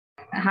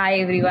Hi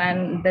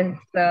everyone. This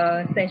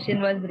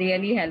session was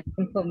really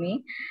helpful for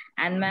me.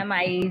 And ma'am,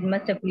 I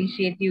must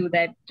appreciate you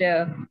that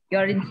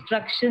your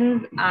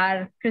instructions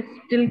are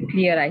crystal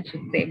clear, I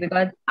should say,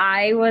 because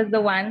I was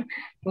the one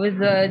who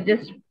was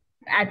just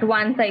at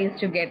once I used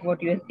to get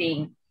what you're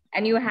saying.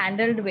 And you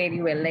handled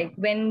very well. Like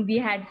when we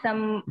had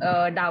some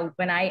doubt,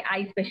 when I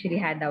especially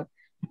had doubt,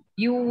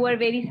 you were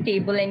very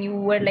stable and you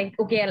were like,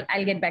 okay,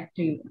 I'll get back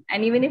to you.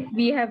 And even if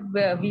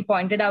we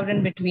pointed out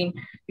in between,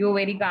 you were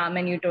very calm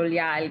and you told,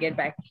 yeah, I'll get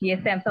back. Yes,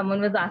 Sam,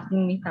 someone was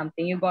asking me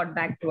something, you got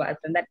back to us.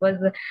 And that was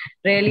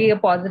really a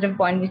positive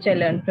point which I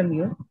learned from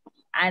you.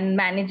 And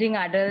managing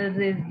adults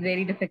is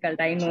very difficult,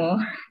 I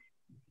know.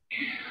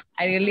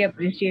 I really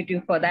appreciate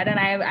you for that, and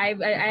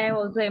I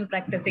also am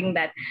practicing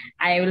that.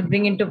 I will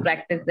bring into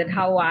practice that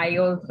how I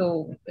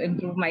also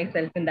improve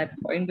myself in that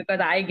point, because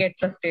I get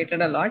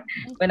frustrated a lot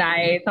when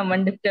I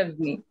someone disturbs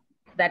me.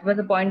 That was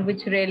a point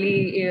which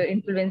really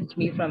influenced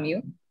me from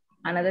you.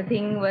 Another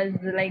thing was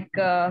like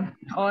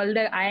all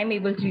the I am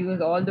able to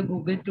use all the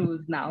Google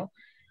tools now.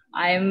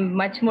 I am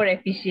much more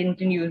efficient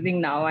in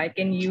using now. I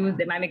can use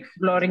them. I'm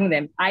exploring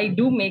them. I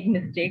do make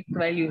mistakes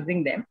while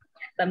using them.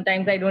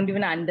 Sometimes I don't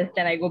even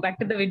understand. I go back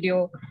to the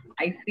video,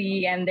 I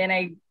see, and then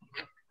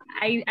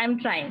I'm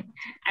trying.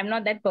 I'm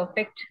not that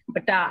perfect,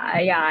 but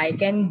yeah, I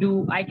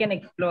can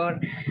explore,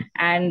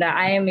 and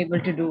I am able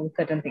to do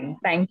certain things.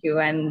 Thank you,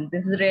 and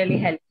this is really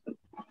helpful.